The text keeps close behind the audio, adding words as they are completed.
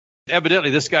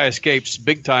Evidently, this guy escapes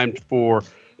big time for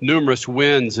numerous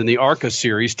wins in the ARCA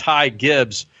series. Ty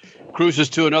Gibbs cruises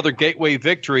to another Gateway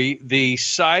victory, the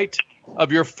site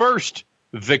of your first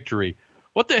victory.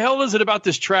 What the hell is it about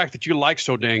this track that you like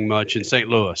so dang much in St.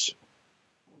 Louis?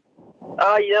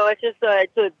 It's just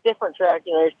it's a different track.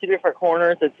 There's two different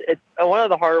corners. It's one of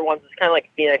the harder ones. It's kind of like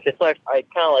Phoenix. It's like I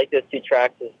kind of like those two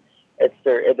tracks.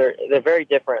 They're very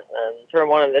different. Turn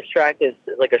one on this track is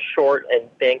like a short and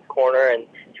banked corner, and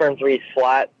turn three is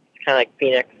flat. It's kind of like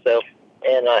Phoenix. So,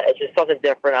 it's just something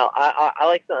different. I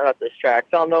like something about this track.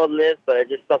 So I don't know what it is, but it's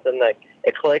just something that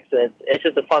it clicks, and it's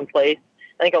just a fun place.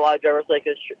 I think a lot of drivers like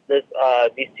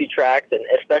these two tracks, and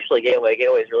especially Gateway.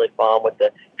 Gateway is really fun with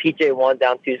the PJ1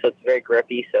 down 2, so it's very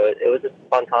grippy. So it was just a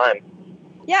fun time.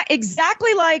 Yeah,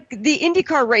 exactly like the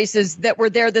IndyCar races that were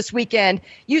there this weekend.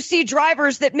 You see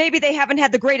drivers that maybe they haven't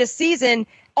had the greatest season.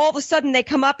 All of a sudden they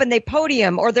come up and they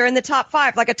podium, or they're in the top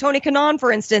 5, like a Tony Kanaan,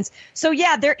 for instance. So,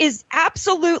 yeah, there is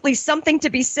absolutely something to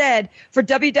be said for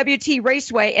WWT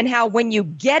Raceway and how when you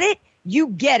get it,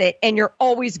 and you're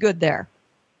always good there.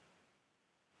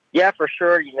 Yeah, for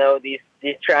sure. These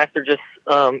tracks are just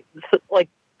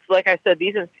like I said,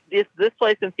 this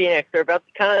place in Phoenix, they're about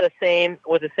kind of the same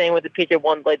with the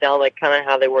PJ1 blade down, like kind of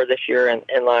how they were this year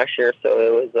and last year.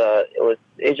 So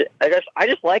I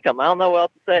just like them. I don't know what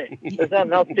else to say. There's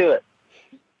nothing else to it.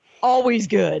 Always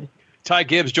good. Ty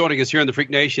Gibbs joining us here in the Freak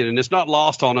Nation, and it's not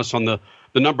lost on us on the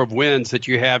number of wins that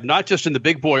you have, not just in the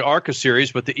Big Boy ARCA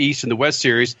series, but the East and the West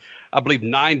series. I believe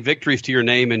 9 victories to your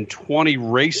name in 20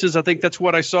 races. I think that's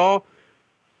what I saw,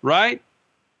 right?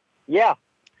 Yeah.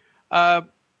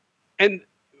 And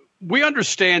we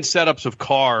understand setups of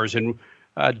cars and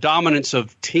dominance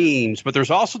of teams, but there's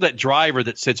also that driver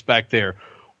that sits back there.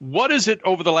 What is it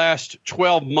over the last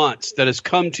 12 months that has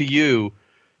come to you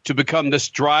to become this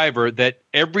driver that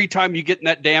every time you get in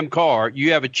that damn car,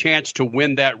 you have a chance to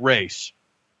win that race?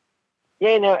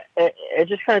 Yeah, it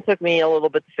just kind of took me a little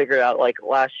bit to figure it out. Like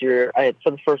last year,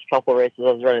 for the first couple of races,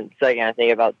 I was running second, I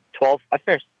think about 12. I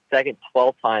finished second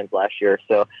 12 times last year.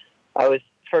 So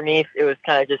for me, it was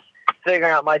kind of just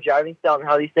figuring out my driving style and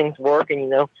how these things work.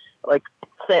 And,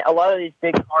 say a lot of these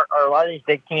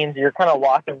big teams, you're kind of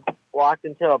locked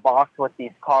into a box with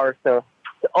these cars. So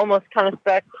almost kind of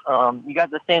spec. You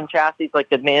got the same chassis, like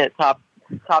the main top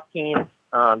teams,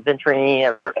 Ventrini,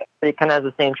 everybody kind of has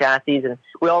the same chassis, and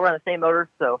we all run the same motors.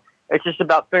 So it's just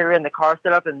about figuring the car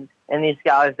setup and these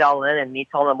guys dial in and me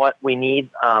telling them what we need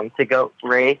to go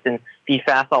race and be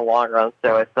fast on long runs.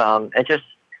 So it's just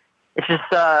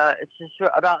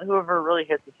about whoever really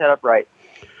hits the setup right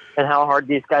and how hard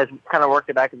these guys kind of work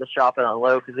it back at the shop and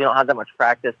unload, because we don't have that much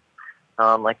practice.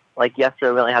 Like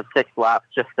yesterday, we only had 6 laps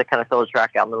just to kind of fill the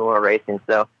track out in the middle of racing.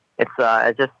 So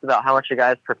it's just about how much you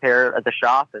guys prepare at the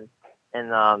shop and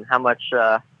how much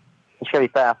it's going to be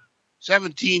fast.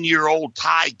 17-year-old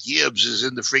Ty Gibbs is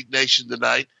in the Freak Nation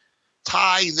tonight.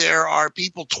 Ty, there are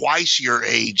people twice your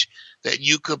age that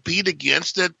you compete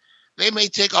against that they may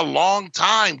take a long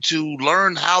time to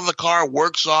learn how the car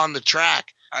works on the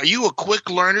track. Are you a quick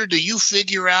learner? Do you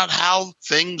figure out how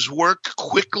things work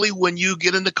quickly when you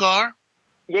get in the car?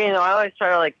 Yeah, I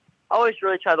always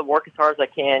really try to work as hard as I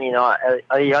can. At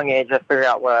a young age, I figure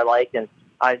out what I like, and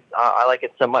I like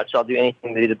it so much, I'll do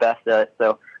anything to do the best at it.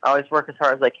 So I always work as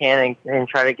hard as I can and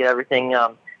try to get everything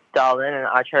dialed in, and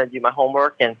I try to do my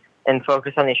homework and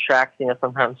focus on these tracks.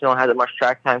 Sometimes we don't have that much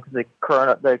track time because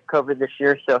of the COVID this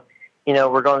year. So,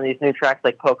 we're going to these new tracks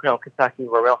like Pocono, Kentucky,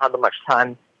 where we don't have that much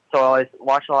time. So I always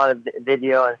watch a lot of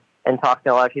video and talk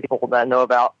to a lot of people that know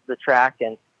about the track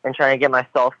and trying to get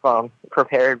myself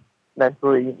prepared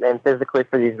mentally and physically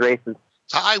for these races.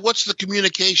 Ty, what's the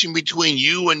communication between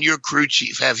you and your crew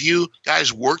chief? Have you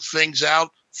guys worked things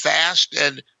out fast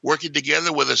and working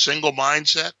together with a single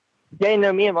mindset? Yeah,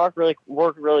 me and Mark really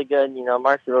work really good.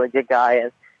 Mark's a really good guy,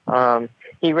 and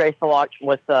he raced a lot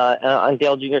with on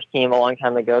Dale Jr.'s team a long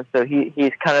time ago. So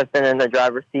he's kind of been in the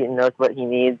driver's seat and knows what he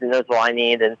needs and knows what I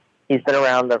need, and he's been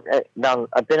around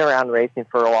I've been around racing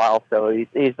for a while, so he's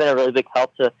been a really big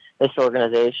help to this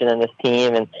organization and this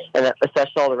team, and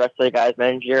especially all the rest of the guys,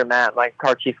 manager Matt, my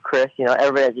car chief Chris.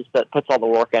 Everybody just puts all the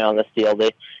work in on this deal.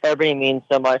 Everybody means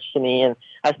so much to me, and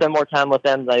I spend more time with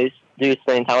them than I used to do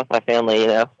spending time with my family.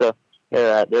 So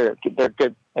they're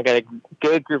good. I got a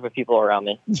good group of people around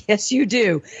me. Yes, you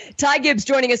do. Ty Gibbs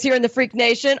joining us here in the Freak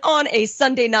Nation on a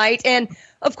Sunday night. And,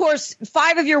 of course,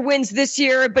 5 of your wins this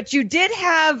year, but you did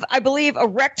have, I believe, a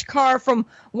wrecked car from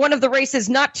one of the races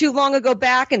not too long ago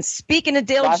back. And speaking of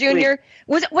Dale Jr.,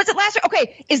 was it last week?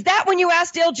 Okay, is that when you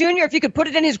asked Dale Jr. if you could put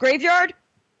it in his graveyard?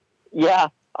 Yeah,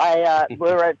 I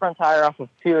blew right front tire off of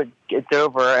 2 at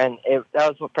Dover, and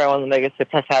that was probably one of the biggest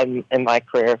hits I've had in my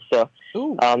career. So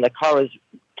the car was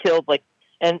killed.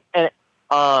 And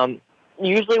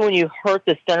usually when you hurt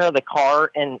the center of the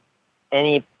car, and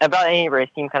any race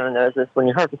team kind of knows this, when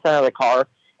you hurt the center of the car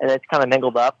and it's kind of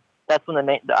mingled up, that's when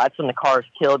the car is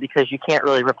killed, because you can't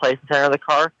really replace the center of the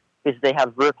car because they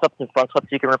have rear clips and front clips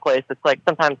you can replace. It's like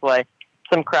sometimes like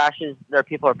some crashes, there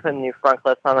people are putting new front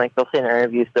clips on, like they'll say in an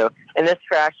interview. So in this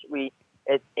crash, it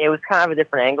was kind of a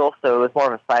different angle, so it was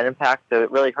more of a side impact, so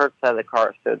it really hurt the side of the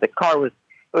car. So the car was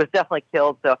definitely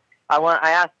killed. So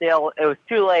I asked Dale. It was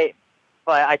too late,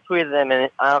 but I tweeted him, and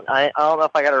I don't know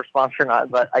if I got a response or not,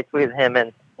 but I tweeted him,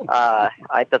 and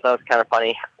I thought that was kind of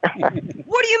funny.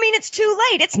 What do you mean it's too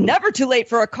late? It's never too late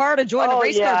for a car to join a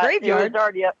race car graveyard.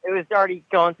 It was already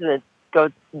going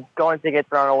to get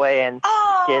thrown away and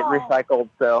get recycled,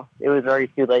 so it was already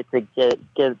too late to get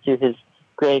it to his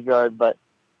graveyard. But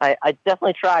I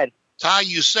definitely tried. Ty,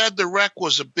 you said the wreck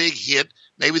was a big hit,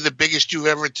 maybe the biggest you've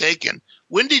ever taken.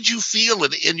 When did you feel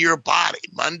it in your body?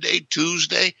 Monday,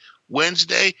 Tuesday,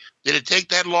 Wednesday? Did it take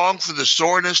that long for the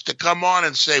soreness to come on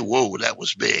and say, whoa, that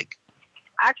was big?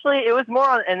 Actually, it was more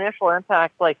on initial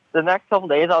impact. Like the next couple of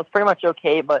days, I was pretty much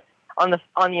okay, but on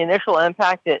the initial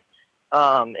impact, it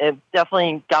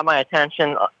definitely got my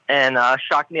attention and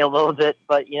shocked me a little bit.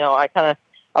 But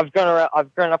I've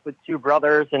grown up with 2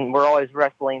 brothers, and we're always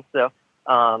wrestling. So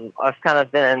I've kind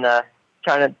of been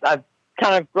I've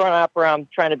kind of grown up around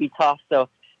trying to be tough. So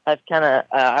I've kind of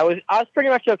I was pretty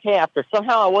much okay after.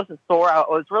 Somehow I wasn't sore. I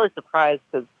was really surprised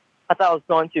because I thought I was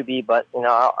going to be, but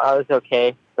I was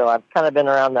okay. So I've kind of been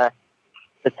around the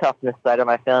toughness side of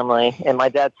my family, and my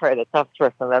dad's probably the toughest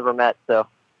person I've ever met. So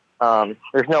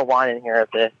there's no whining here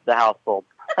at the household.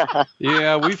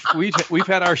 Yeah, we've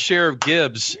had our share of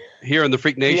Gibbs here in the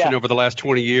Freak Nation over the last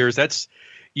 20 years. That's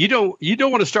you don't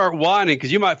want to start whining,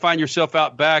 because you might find yourself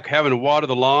out back having to water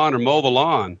the lawn or mow the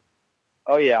lawn.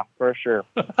 Oh yeah, for sure.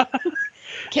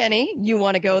 Kenny, you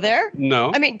want to go there?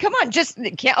 No. I mean, come on,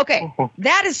 okay.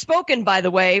 That is spoken, by the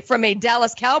way, from a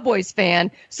Dallas Cowboys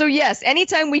fan. So yes,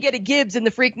 anytime we get a Gibbs in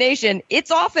the Freak Nation,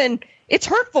 it's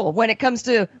hurtful when it comes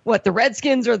to the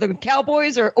Redskins or the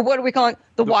Cowboys, or what do we call it?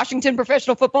 The Washington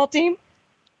professional football team?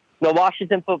 The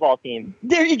Washington football team.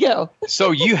 There you go.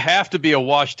 So you have to be a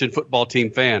Washington football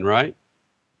team fan, right?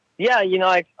 Yeah,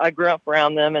 I grew up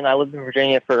around them, and I lived in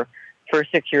Virginia for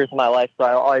 6 years of my life, so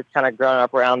I always kind of grown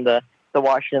up around the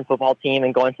Washington football team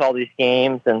and going to all these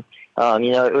games. And,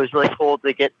 it was really cool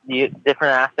to get the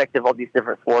different aspect of all these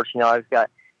different sports. I've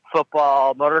got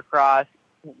football, motocross,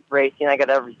 racing, I got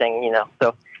everything,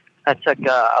 So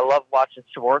I love watching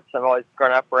sports. I've always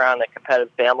grown up around a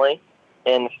competitive family.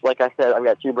 And like I said, I've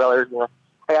got 2 brothers.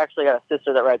 I actually got a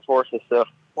sister that rides horses. So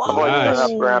I've always grown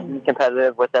up around being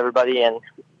competitive with everybody. And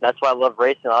that's why I love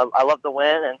racing. I love to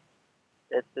win, and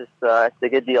it's just it's a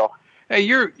good deal. Hey,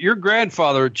 your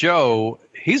grandfather, Joe,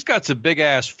 he's got some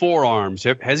big-ass forearms.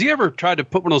 Has he ever tried to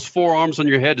put one of those forearms on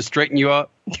your head to straighten you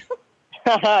up?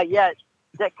 Yeah,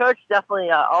 that coach definitely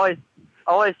always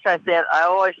try to stand. I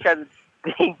always try to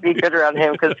be good around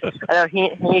him, because I know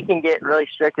he can get really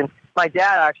strict. And my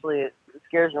dad actually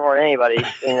scares me more than anybody.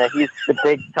 He's the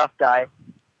big, tough guy.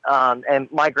 And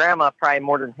my grandma, probably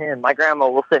more than him. My grandma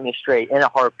will set me straight in a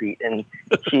heartbeat, and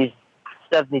she's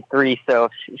 73, so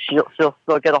she'll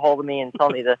still get a hold of me and tell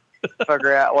me to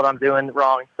figure out what I'm doing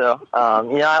wrong. So,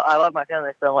 I love my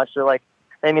family so much.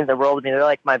 They mean the world to me. They're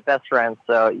like my best friends.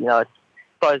 So, it's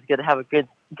always good to have a good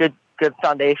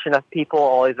foundation of people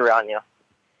always around you.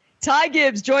 Ty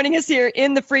Gibbs joining us here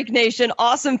in the Freak Nation.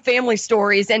 Awesome family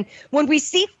stories. And when we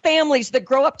see families that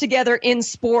grow up together in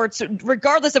sports,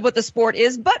 regardless of what the sport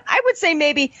is, but I would say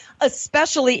maybe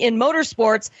especially in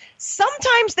motorsports,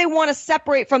 sometimes they want to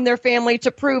separate from their family to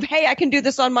prove, hey, I can do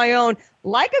this on my own.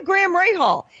 Like a Graham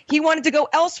Rahal. He wanted to go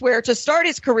elsewhere to start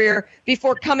his career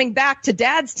before coming back to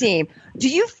Dad's team. Do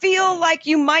you feel like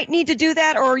you might need to do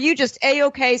that, or are you just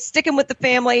A-okay sticking with the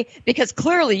family because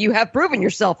clearly you have proven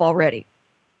yourself already?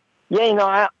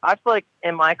 Yeah, I feel like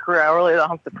in my career, I really don't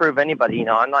have to prove anybody.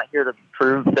 I'm not here to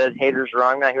prove the haters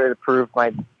wrong. I'm not here to prove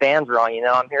my fans wrong.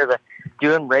 I'm here to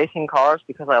doing racing cars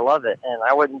because I love it, and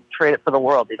I wouldn't trade it for the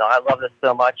world. I love this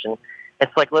so much, and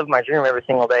it's like living my dream every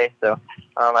single day. So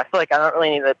I feel like I don't really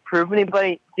need to prove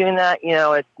anybody doing that.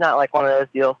 It's not like one of those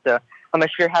deals. So I'm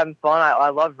just here having fun.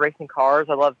 I love racing cars.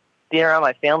 I love being around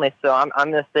my family. So I'm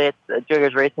going to stay at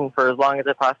Joggers Racing for as long as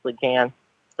I possibly can.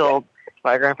 So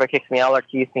my grandpa kicks me out or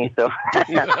keeps me. So,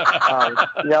 I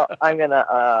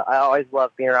always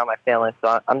love being around my family.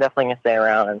 So I'm definitely going to stay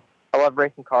around. And I love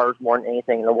racing cars more than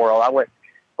anything in the world. I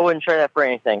wouldn't trade that for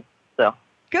anything. So.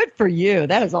 Good for you.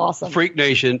 That is awesome. Freak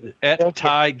Nation at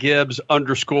Ty Gibbs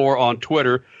 _ on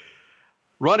Twitter.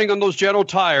 Running on those General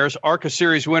Tires, ARCA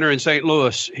Series winner in St.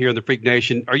 Louis here in the Freak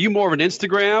Nation. Are you more of an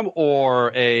Instagram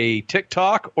or a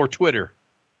TikTok or Twitter?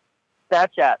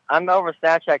 Snapchat. I'm more of a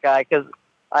Snapchat guy because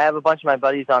I have a bunch of my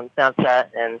buddies on Snapchat,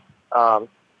 and I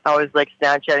always like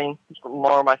Snapchatting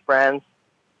more of my friends.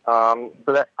 So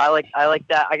that I like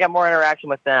that. I got more interaction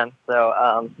with them.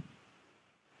 So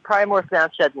probably more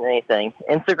Snapchat than anything.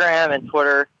 Instagram and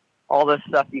Twitter, all this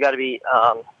stuff, you got to be.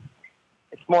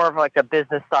 It's more of like a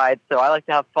business side. So I like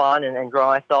to have fun and grow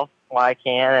myself while I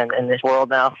can in this world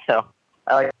now. So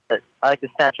I like to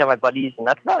Snapchat my buddies, and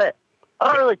that's about it. I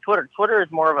don't really Twitter. Twitter's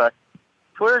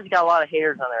got a lot of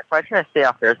haters on there, so I try to stay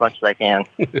off there as much as I can.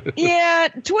 Yeah,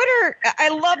 Twitter, I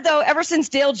love, though, ever since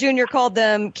Dale Jr. called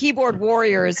them keyboard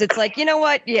warriors, it's like, you know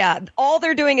what? Yeah, all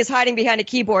they're doing is hiding behind a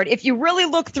keyboard. If you really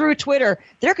look through Twitter,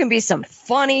 there can be some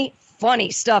funny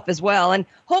stuff as well, and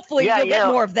hopefully you'll get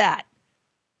more of that.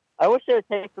 I wish they would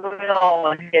take away all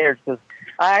my haters, because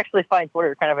I actually find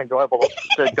Twitter kind of enjoyable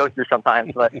to go through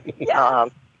sometimes, but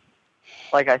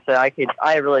like I said,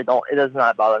 I really don't. It does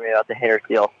not bother me about the haters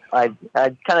deal. I've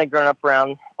kind of grown up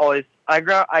around always.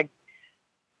 My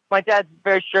dad's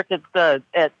very strict at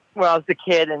when I was a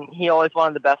kid, and he always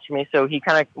wanted the best for me. So I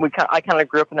kind of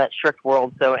grew up in that strict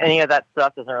world. So any of that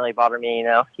stuff doesn't really bother me. You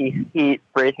know, he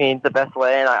raised me the best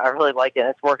way, and I really like it. And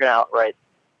it's working out right.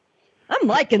 I'm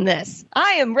liking this.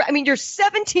 I mean, you're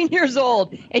 17 years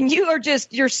old, and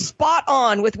you're spot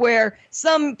on with where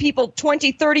some people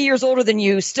 20, 30 years older than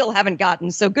you still haven't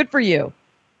gotten. So good for you.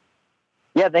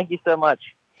 Yeah, thank you so much.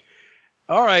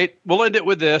 All right, we'll end it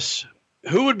with this.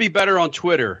 Who would be better on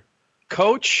Twitter,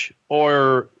 Coach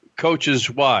or Coach's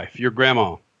wife, your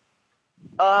grandma?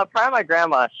 Probably my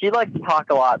grandma. She likes to talk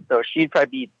a lot, so she'd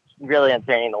probably be really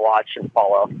entertaining to watch and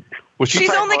follow. Well,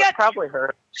 probably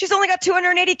her. She's only got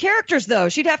 280 characters, though.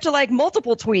 She'd have to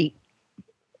multiple tweet.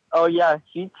 Oh yeah,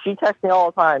 she texts me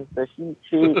all the time. So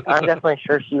I'm definitely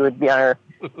sure she would be on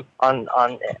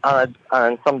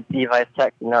some device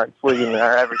texting or tweeting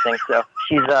or everything. So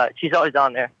she's always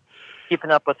on there, keeping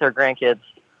up with her grandkids.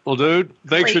 Well, dude,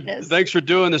 thanks for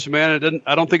doing this, man.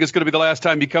 I don't think it's going to be the last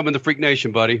time you come in the Freak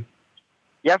Nation, buddy.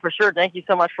 Yeah, for sure. Thank you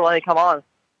so much for letting me come on.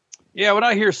 Yeah, when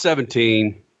I hear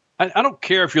 17, I don't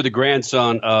care if you're the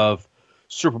grandson of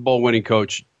Super Bowl winning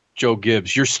coach Joe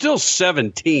Gibbs. You're still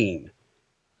 17,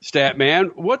 stat man.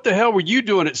 What the hell were you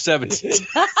doing at 17?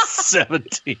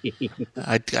 17.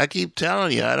 I keep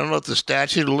telling you, I don't know if the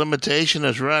statute of limitation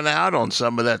has run out on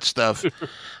some of that stuff.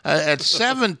 At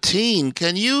 17,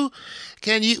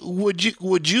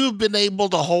 would you have been able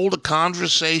to hold a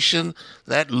conversation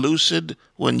that lucid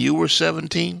when you were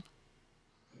 17?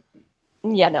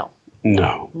 Yeah, no.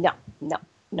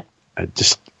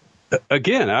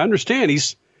 Again, I understand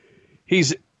he's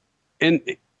in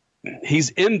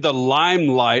the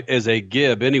limelight as a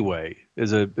Gibb anyway,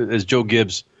 as Joe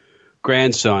Gibbs'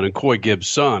 grandson and Coy Gibbs'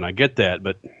 son. I get that,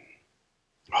 but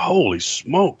holy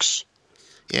smokes!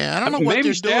 Yeah, I don't know what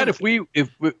maybe they're doing.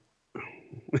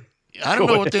 I don't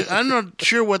know what I'm not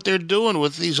sure what they're doing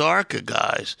with these ARCA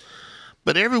guys,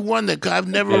 but everyone that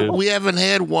we haven't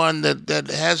had one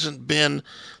that hasn't been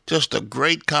just a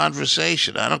great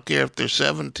conversation. I don't care if they're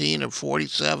 17 or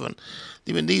 47.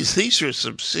 I mean, these are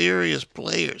some serious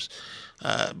players.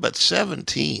 But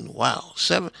 17, wow,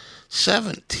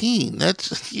 17.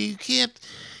 That's you can't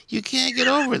get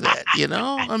over that. You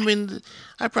know, I mean,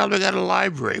 I probably got a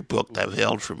library book I've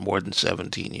held for more than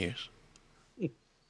 17 years.